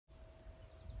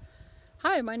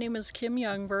Hi, my name is Kim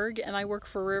Youngberg and I work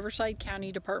for Riverside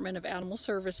County Department of Animal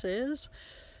Services.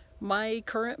 My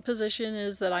current position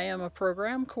is that I am a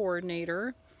program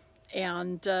coordinator,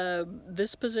 and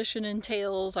this position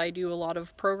entails I do a lot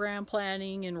of program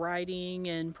planning and writing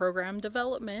and program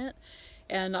development,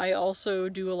 and I also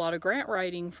do a lot of grant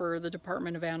writing for the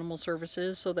Department of Animal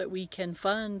Services so that we can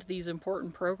fund these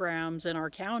important programs in our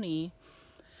county.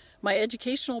 My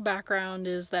educational background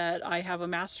is that I have a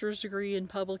master's degree in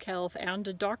public health and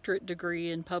a doctorate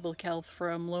degree in public health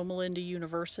from Loma Linda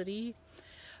University.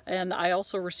 And I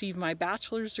also received my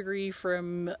bachelor's degree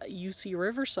from UC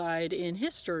Riverside in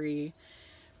history.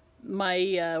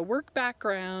 My work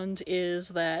background is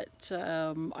that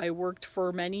I worked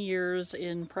for many years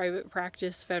in private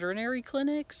practice veterinary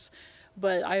clinics,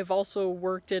 but I've also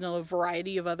worked in a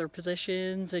variety of other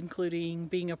positions, including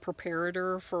being a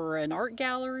preparator for an art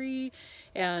gallery,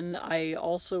 and I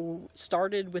also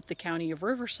started with the County of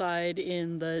Riverside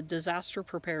in the disaster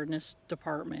preparedness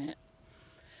department.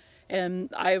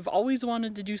 And I've always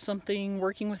wanted to do something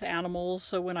working with animals,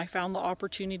 so when I found the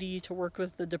opportunity to work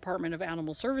with the Department of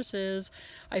Animal Services,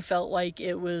 I felt like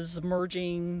it was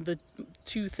merging the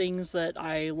two things that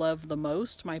I love the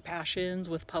most, my passions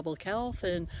with public health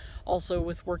and also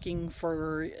with working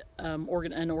for an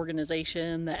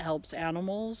organization that helps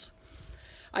animals.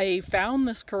 I found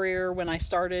this career when I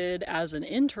started as an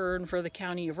intern for the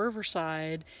County of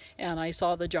Riverside, and I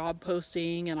saw the job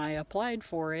posting and I applied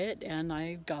for it and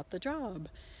I got the job.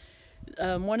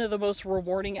 One of the most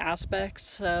rewarding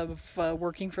aspects of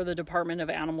working for the Department of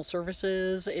Animal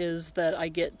Services is that I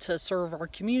get to serve our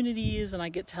communities and I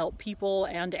get to help people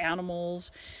and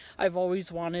animals. I've always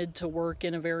wanted to work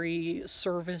in a very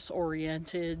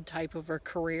service-oriented type of a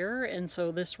career, and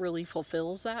so this really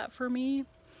fulfills that for me.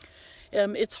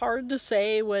 It's hard to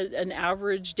say what an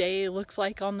average day looks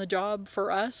like on the job for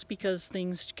us because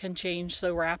things can change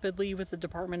so rapidly with the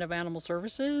Department of Animal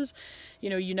Services. You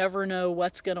know, you never know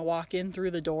what's going to walk in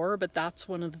through the door, but that's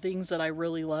one of the things that I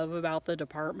really love about the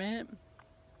department.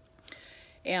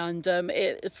 And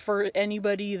for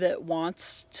anybody that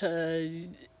wants to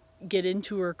get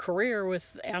into a career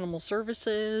with animal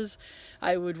services,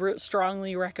 I would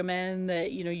strongly recommend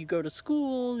that you go to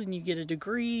school and you get a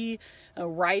degree.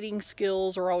 Writing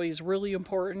skills are always really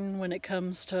important when it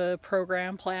comes to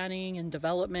program planning and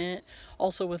development,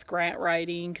 also with grant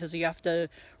writing, because you have to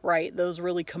write those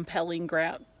really compelling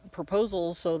grant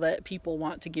proposals so that people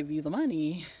want to give you the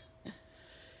money.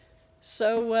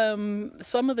 So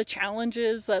some of the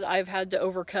challenges that I've had to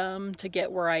overcome to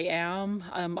get where I am,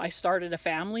 I started a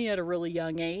family at a really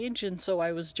young age, and so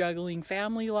I was juggling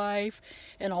family life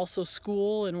and also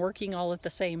school and working all at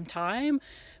the same time.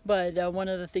 But one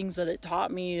of the things that it taught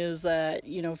me is that,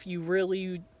 if you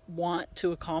really want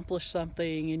to accomplish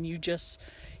something and you just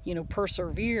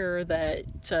persevere,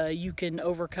 that you can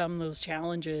overcome those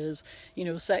challenges.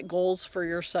 Set goals for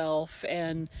yourself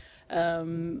and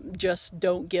just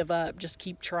don't give up, just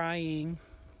keep trying.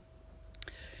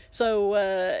 So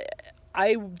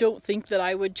I don't think that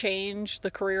I would change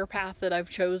the career path that I've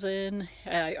chosen.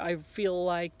 I feel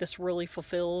like this really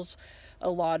fulfills a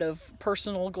lot of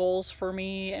personal goals for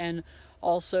me, and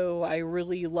also I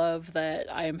really love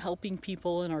that I am helping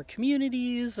people in our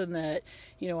communities and that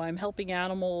I'm helping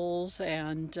animals,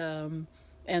 and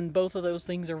both of those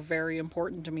things are very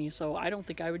important to me, so I don't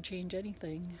think I would change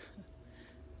anything.